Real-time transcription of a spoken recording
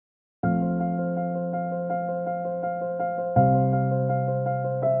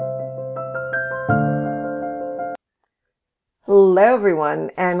Hello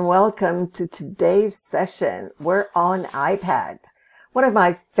everyone and welcome to today's session. We're on iPad, one of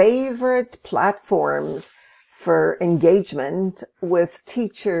my favorite platforms for engagement with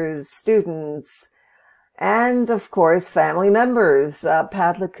teachers, students, and of course family members.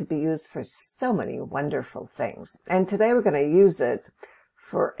 Padlet could be used for so many wonderful things. And today we're going to use it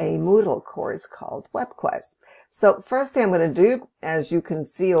for a Moodle course called WebQuests. So first thing I'm going to do, as you can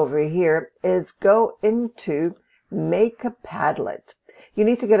see over here, is go into Make a Padlet. You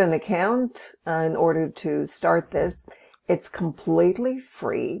need to get an account in order to start this. It's completely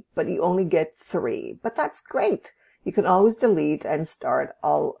free, but you only get 3. But that's great. You can always delete and start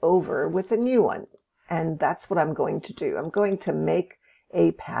all over with a new one. And that's what I'm going to do. I'm going to make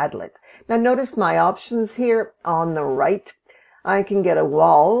a Padlet. Now notice my options here on the right. I can get a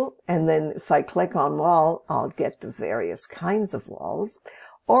wall, and then if I click on wall, I'll get the various kinds of walls.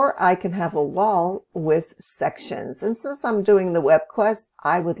 Or I can have a wall with sections. And since I'm doing the WebQuest,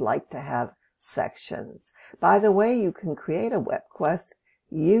 I would like to have sections. By the way, you can create a WebQuest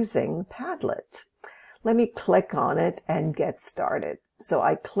using Padlet. Let me click on it and get started. So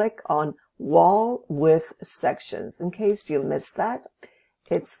I click on wall with sections. In case you missed that,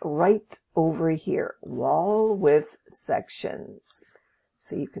 it's right over here, wall with sections.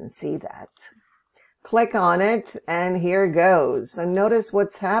 So you can see that. Click on it, and here goes. So notice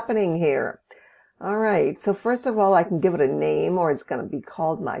what's happening here. All right, so first of all, I can give it a name, or it's going to be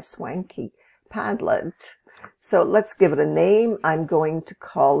called my swanky Padlet. So let's give it a name. I'm going to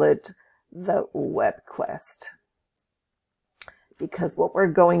call it the WebQuest. Because what we're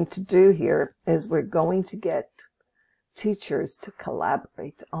going to do here is we're going to get teachers to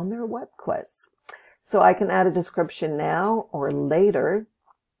collaborate on their WebQuests. So I can add a description now or later,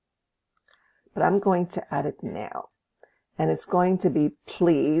 but I'm going to add it now. And it's going to be,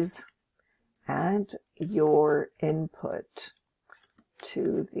 please add your input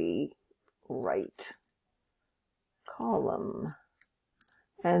to the right column.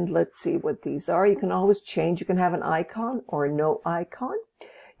 And let's see what these are. You can always change. You can have an icon or no icon.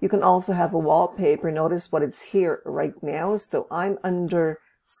 You can also have a wallpaper. Notice what it's here right now. So I'm under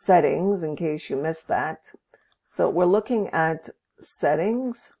settings in case you missed that. So we're looking at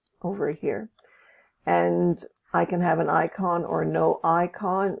settings over here. And I can have an icon or no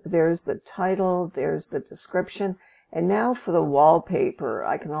icon. There's the title. There's the description. And now for the wallpaper,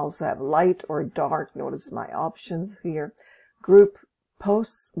 I can also have light or dark. Notice my options here. Group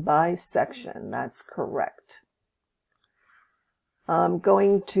posts by section. That's correct. I'm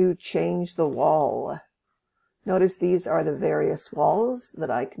going to change the wall. Notice these are the various walls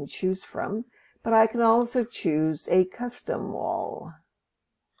that I can choose from, but I can also choose a custom wall,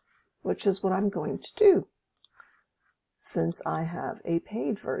 which is what I'm going to do since I have a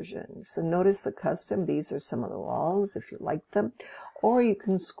paid version. So notice the custom, these are some of the walls if you like them, or you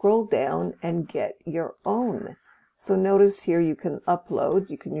can scroll down and get your own. So notice here you can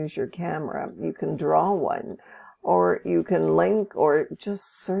upload, you can use your camera, you can draw one, or you can link or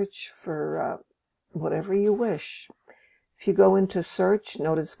just search for whatever you wish. If you go into search,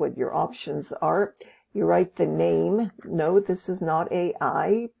 notice what your options are. You write the name. No, this is not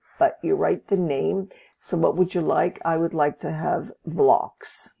AI, but you write the name. So what would you like? I would like to have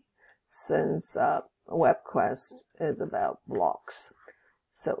blocks, since WebQuest is about blocks.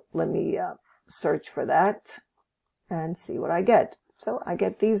 So let me search for that and see what I get. So I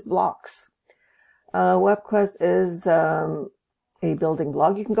get these blocks. WebQuest is a building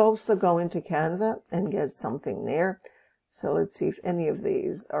blog. You can also go into Canva and get something there. So let's see if any of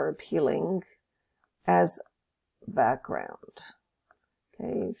these are appealing as background.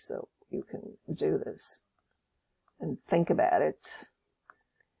 Okay, so you can do this and think about it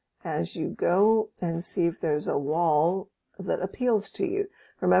as you go and see if there's a wall that appeals to you.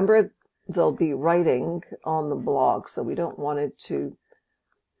 Remember, there'll be writing on the blog, so we don't want it to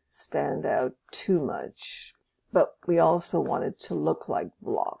stand out too much, but we also want it to look like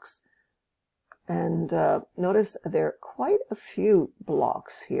blocks. And notice there are quite a few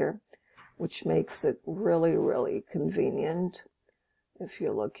blocks here, which makes it really, really convenient. If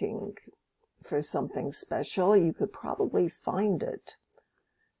you're looking for something special, you could probably find it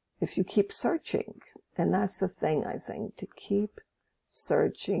if you keep searching. And that's the thing, I think, to keep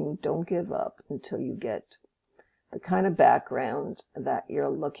searching. Don't give up until you get the kind of background that you're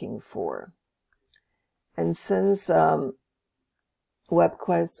looking for. And since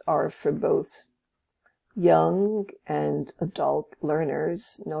WebQuests are for both young and adult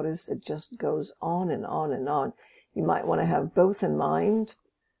learners, notice it just goes on and on and on. You might want to have both in mind,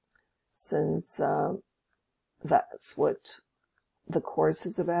 since that's what the course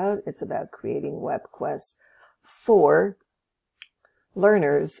is about. It's about creating WebQuests for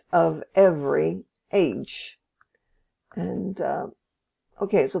learners of every age. And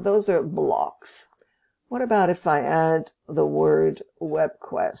okay, so those are blocks. What about if I add the word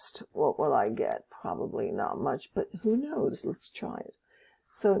WebQuest? What will I get? Probably not much, but who knows? Let's try it.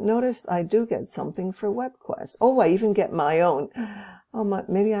 So notice I do get something for WebQuest. Oh, I even get my own. Oh,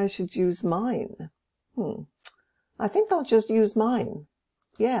 maybe I should use mine. I think I'll just use mine.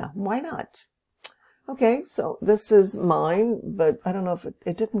 Yeah, why not? Okay, so this is mine, but I don't know if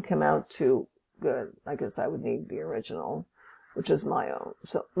it didn't come out too good. I guess I would need the original, which is my own.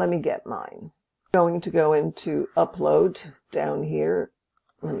 So let me get mine. I'm going to go into upload down here.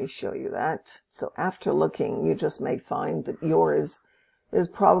 Let me show you that. So after looking, you just may find that yours is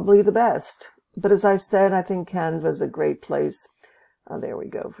probably the best. But as I said, I think Canva is a great place. There we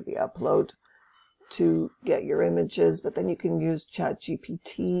go for the upload to get your images, but then you can use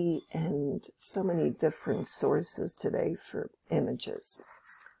ChatGPT and so many different sources today for images.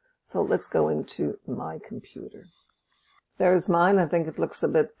 So let's go into my computer. There's mine. I think it looks a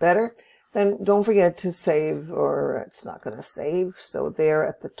bit better. Then don't forget to save, or it's not going to save. So there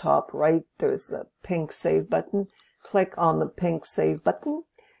at the top right, there's the pink save button. Click on the pink save button,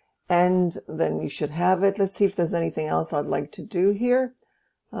 and then you should have it. Let's see if there's anything else I'd like to do here.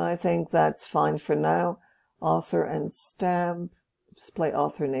 I think that's fine for now. Author and stamp. Display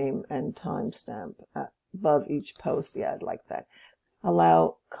author name and timestamp above each post. Yeah, I'd like that.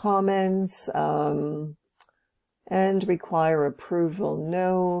 Allow comments and require approval.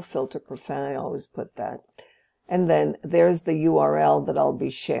 No. Filter profanity. I always put that. And then there's the URL that I'll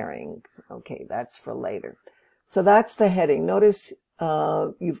be sharing. Okay, that's for later. So that's the heading. Notice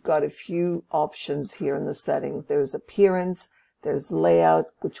you've got a few options here in the settings. There's appearance. There's layout,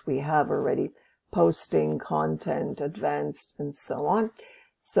 which we have already, posting, content, advanced, and so on.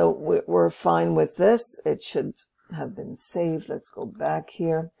 So we're fine with this. It should have been saved. Let's go back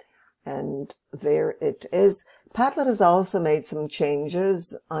here. And there it is. Padlet has also made some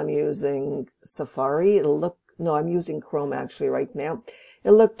changes. I'm using Safari. I'm using Chrome actually right now.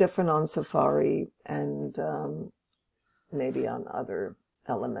 It'll look different on Safari and maybe on other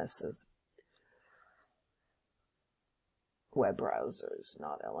LMSs. Web browsers,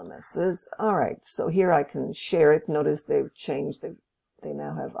 not LMSs. All right, so here I can share it. Notice they've changed. They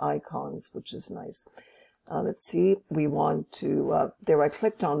now have icons, which is nice. Let's see. We want to, there I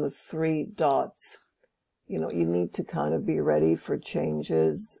clicked on the 3 dots. You know, you need to kind of be ready for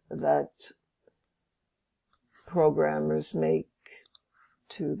changes that programmers make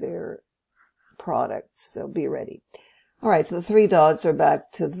to their products. So be ready. All right, so the 3 dots are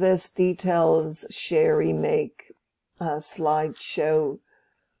back to this: details, share, remake, slideshow,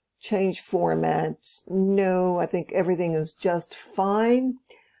 change format. No, I think everything is just fine.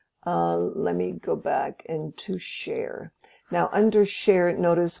 Let me go back into share. Now under share,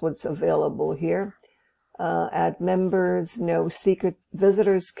 notice what's available here. Add members, no. Secret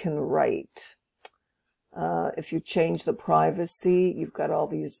visitors can write. If you change the privacy, you've got all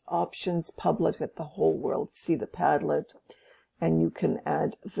these options. Public, let the whole world see the Padlet. And you can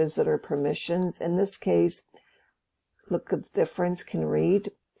add visitor permissions. In this case, look at the difference. Can read,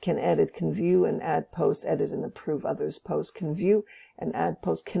 can edit, can view and add posts, edit and approve others' posts. Can view and add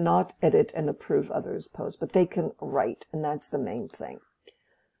posts, cannot edit and approve others' posts, but they can write, and that's the main thing.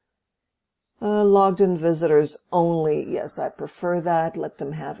 Logged in visitors only. Yes, I prefer that. Let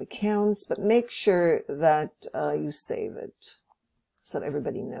them have accounts, but make sure that you save it so that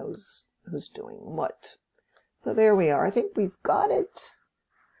everybody knows who's doing what. So there we are. I think we've got it.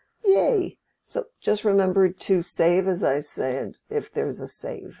 Yay. So just remember to save, as I said, if there's a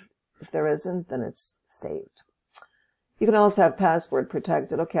save. If there isn't, then it's saved. You can also have password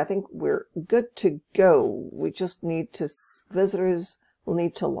protected. Okay, I think we're good to go. We just need to, visitors will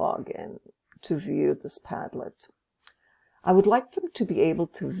need to log in to view this Padlet. I would like them to be able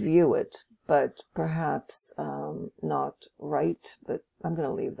to view it, but perhaps not right, but I'm going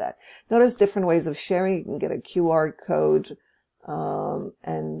to leave that. Notice different ways of sharing. You can get a QR code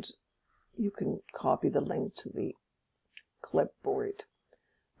and you can copy the link to the clipboard.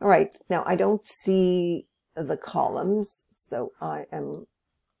 All right, now I don't see the columns, so I am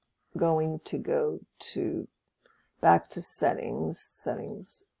going to go back to settings.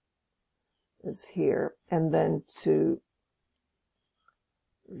 Settings is here, and then to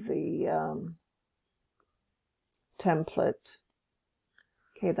the template.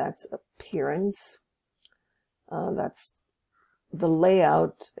 Okay, that's appearance. That's the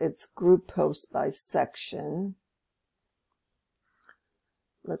layout. It's group post by section.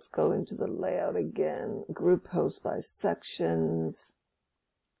 Let's go into the layout again. Group post by sections,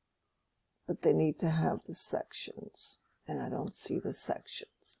 but they need to have the sections. and I don't see the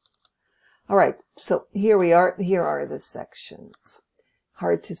sections. All right, so here we are. Here are the sections.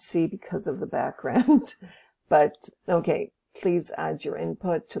 Hard to see because of the background, but okay, please add your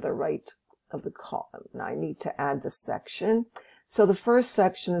input to the right of the column. Now I need to add the section. So the first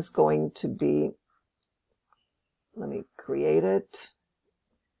section is going to be, let me create it.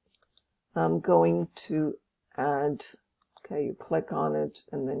 I'm going to add, okay, you click on it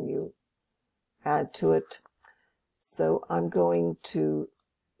and then you add to it. So I'm going to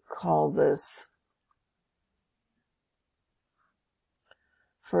call this,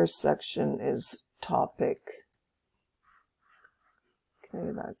 first section is topic.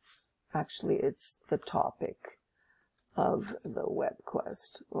 Okay, that's actually, it's the topic of the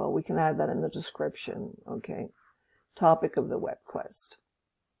WebQuest. Well, we can add that in the description. Okay, topic of the WebQuest.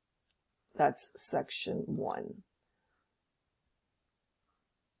 That's section 1.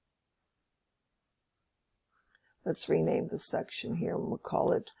 Let's rename the section here and we'll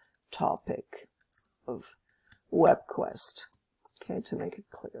call it topic of WebQuest. Okay, to make it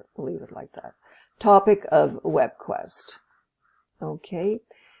clear, we'll leave it like that. Topic of WebQuest. Okay.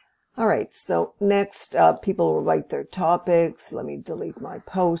 All right. So next, people will write their topics. Let me delete my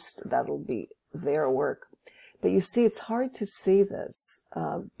post. That'll be their work. But you see, it's hard to see this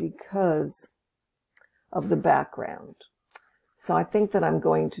because of the background. So I think that I'm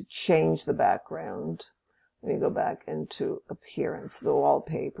going to change the background. Let me go back into appearance, the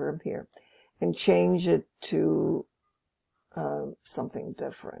wallpaper here, and change it to something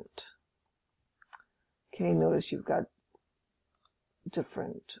different. Okay, notice you've got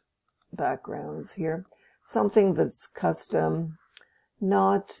different backgrounds here. Something that's custom,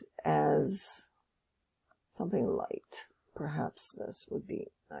 not as something light. Perhaps this would be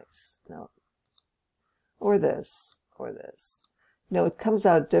nice. No. Or this, or this. No, it comes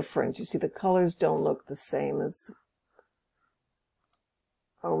out different. You see, the colors don't look the same as,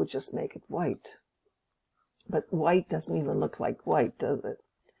 or we'll just make it white. But white doesn't even look like white, does it?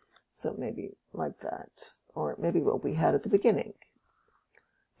 So maybe like that. Or maybe what we had at the beginning.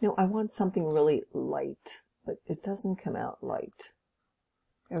 No, I want something really light, but it doesn't come out light.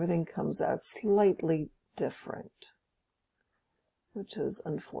 Everything comes out slightly different, which is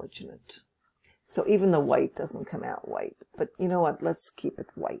unfortunate. So even the white doesn't come out white. But you know what? Let's keep it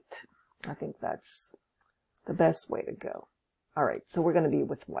white. I think that's the best way to go. All right, so we're going to be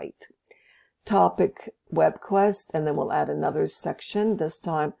with white. Topic WebQuest, and then we'll add another section. This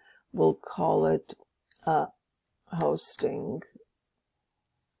time we'll call it hosting.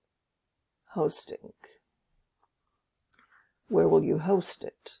 Hosting. Where will you host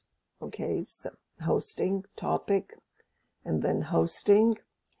it? Okay, so hosting, topic, and then hosting.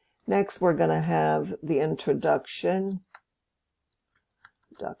 Next, we're going to have the introduction,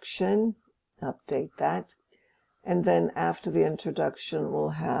 update that. And then after the introduction, we'll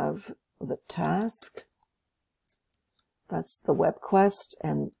have the task. That's the WebQuest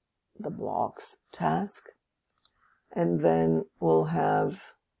and the blocks task. And then we'll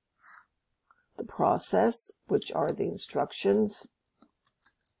have the process, which are the instructions.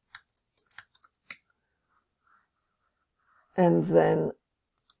 And then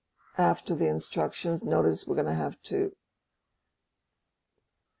after the instructions, notice we're going to have to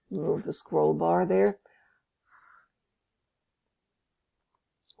move the scroll bar there.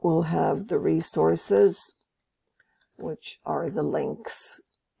 We'll have the resources, which are the links,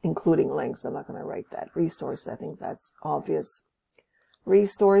 including links. I'm not going to write that. Resource, I think that's obvious.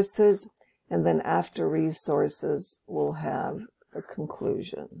 Resources, and then after resources, we'll have the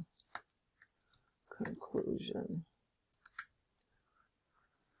conclusion. Conclusion.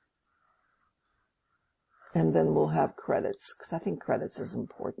 And then we'll have credits, because I think credits is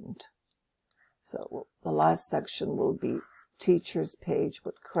important. So the last section will be teacher's page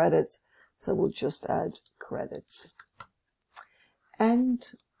with credits. So we'll just add credits. And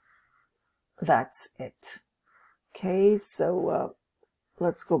that's it. Okay, so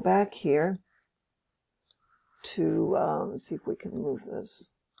let's go back here to see if we can move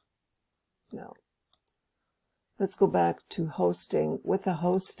this. No. Let's go back to hosting. With the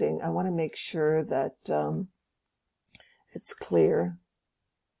hosting, I want to make sure that it's clear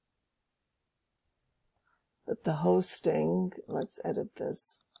that the hosting, let's edit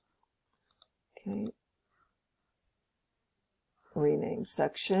this. Okay. Rename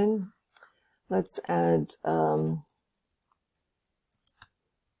section. Let's add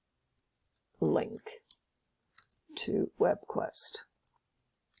link to WebQuest.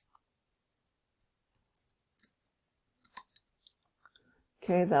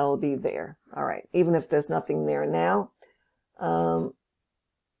 Okay, that'll be there. All right, even if there's nothing there now.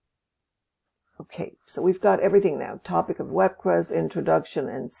 Okay, so we've got everything now. Topic of WebQuest, introduction,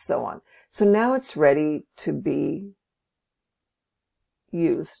 and so on. So now it's ready to be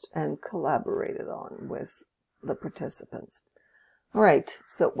used and collaborated on with the participants. All right,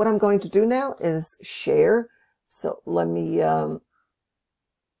 so what I'm going to do now is share. So let me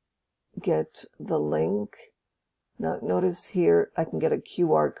get the link. Now notice here I can get a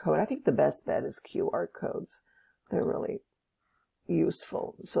QR code. I think the best bet is QR codes. They're really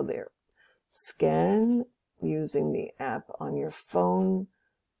useful. So there. Scan using the app on your phone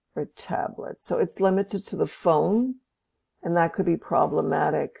or tablet. So it's limited to the phone, and that could be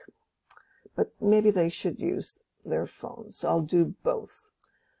problematic, but maybe they should use their phone. So I'll do both.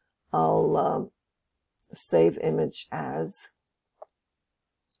 I'll save image as,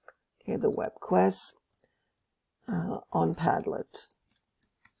 okay, the WebQuests on Padlet.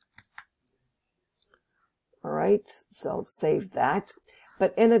 All right, so I'll save that.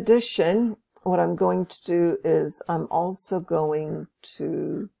 But in addition, what I'm going to do is I'm also going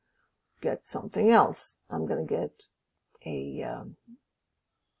to get something else. I'm going to get I'm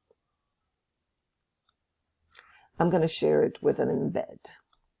going to share it with an embed.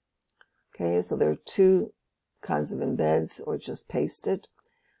 Okay, so there are two kinds of embeds, or just paste it.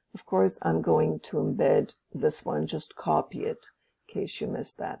 Of course, I'm going to embed this one, just copy it, in case you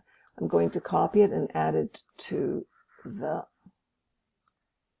missed that. I'm going to copy it and add it to the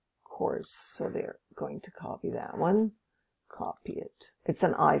course. So they're going to copy that one, copy it. It's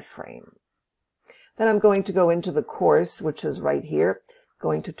an iframe. Then I'm going to go into the course, which is right here.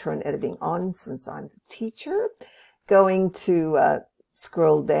 Going to turn editing on since I'm the teacher. Going to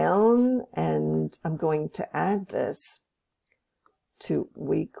scroll down, and I'm going to add this to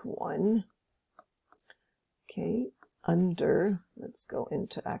week 1. Okay, under, let's go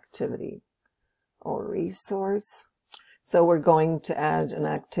into activity or resource. So we're going to add an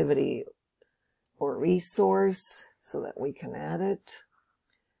activity or resource so that we can add it.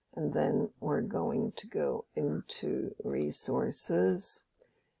 And then we're going to go into resources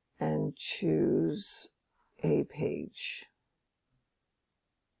and choose a page.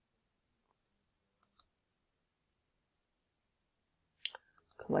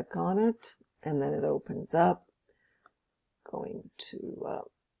 Click on it, and then it opens up. Going to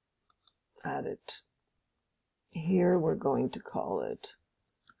add it here. We're going to call it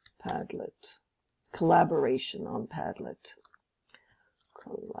Padlet. Collaboration on Padlet.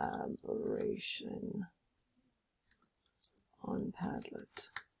 Collaboration on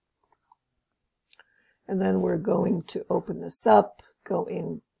Padlet. And then we're going to open this up, go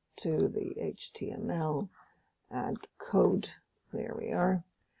into the HTML, add the code. There we are.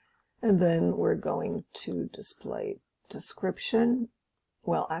 And then we're going to display description.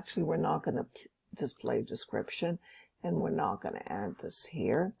 Well, actually, we're not going to display description, and we're not going to add this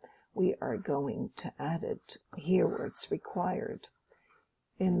here. We are going to add it here where it's required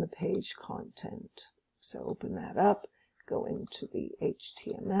in the page content. So open that up, go into the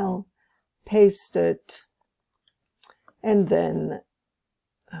HTML, paste it, and then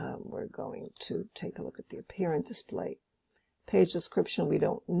we're going to take a look at the appear and display. Page description we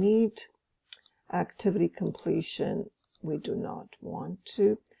don't need. Activity completion we do not want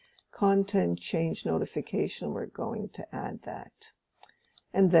to. Content change notification, we're going to add that.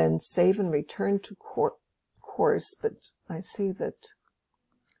 And then save and return to course, but I see that,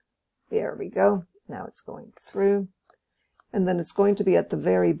 there we go. Now it's going through. And then it's going to be at the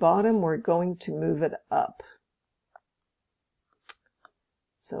very bottom. We're going to move it up.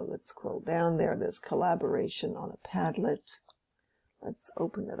 So let's scroll down. There it is, collaboration on a Padlet. Let's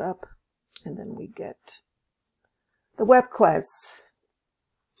open it up, and then we get the WebQuests.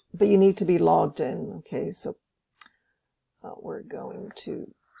 But you need to be logged in, okay? So we're going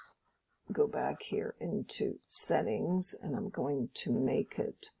to go back here into settings, and I'm going to make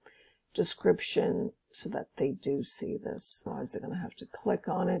it description so that they do see this. Otherwise, they're going to have to click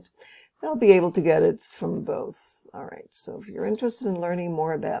on it. They'll be able to get it from both. All right, so if you're interested in learning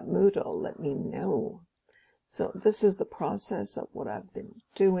more about Moodle, let me know. So this is the process of what I've been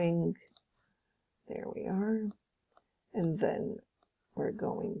doing. There we are. And then we're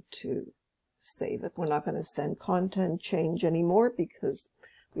going to save it. We're not going to send content change anymore because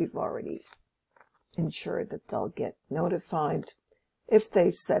we've already ensured that they'll get notified if they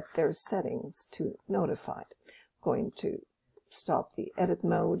set their settings to notified. Going to stop the edit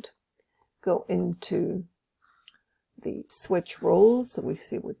mode, go into the switch roles so we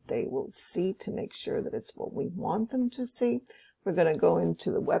see what they will see to make sure that it's what we want them to see. We're going to go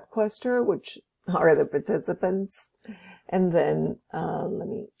into the WebQuester, which are the participants. And then let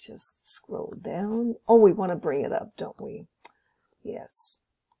me just scroll down. Oh, we want to bring it up, don't we? Yes.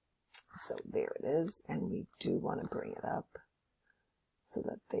 So there it is, and we do want to bring it up so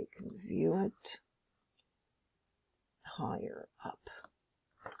that they can view it higher up.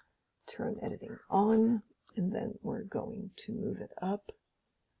 Turn editing on, and then we're going to move it up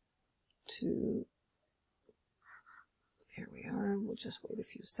to, there we are. We'll just wait a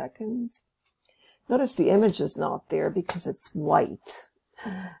few seconds. Notice the image is not there because it's white.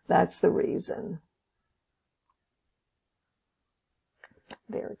 That's the reason.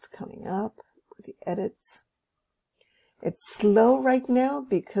 There it's coming up with the edits. It's slow right now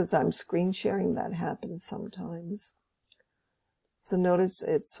because I'm screen sharing. That happens sometimes. So notice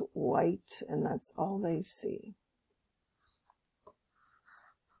it's white and that's all they see.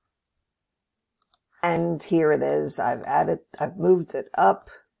 And here it is. I've moved it up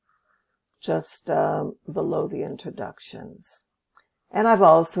just below the introductions. And I've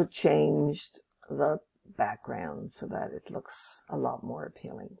also changed the background so that it looks a lot more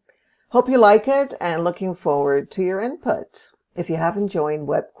appealing. Hope you like it and looking forward to your input. If you haven't joined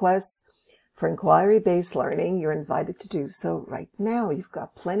WebQuests for inquiry-based learning, you're invited to do so right now. You've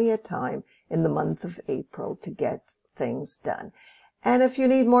got plenty of time in the month of April to get things done. And if you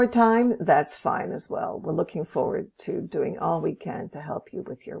need more time, that's fine as well. We're looking forward to doing all we can to help you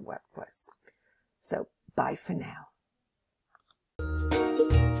with your WebQuests. So bye for now.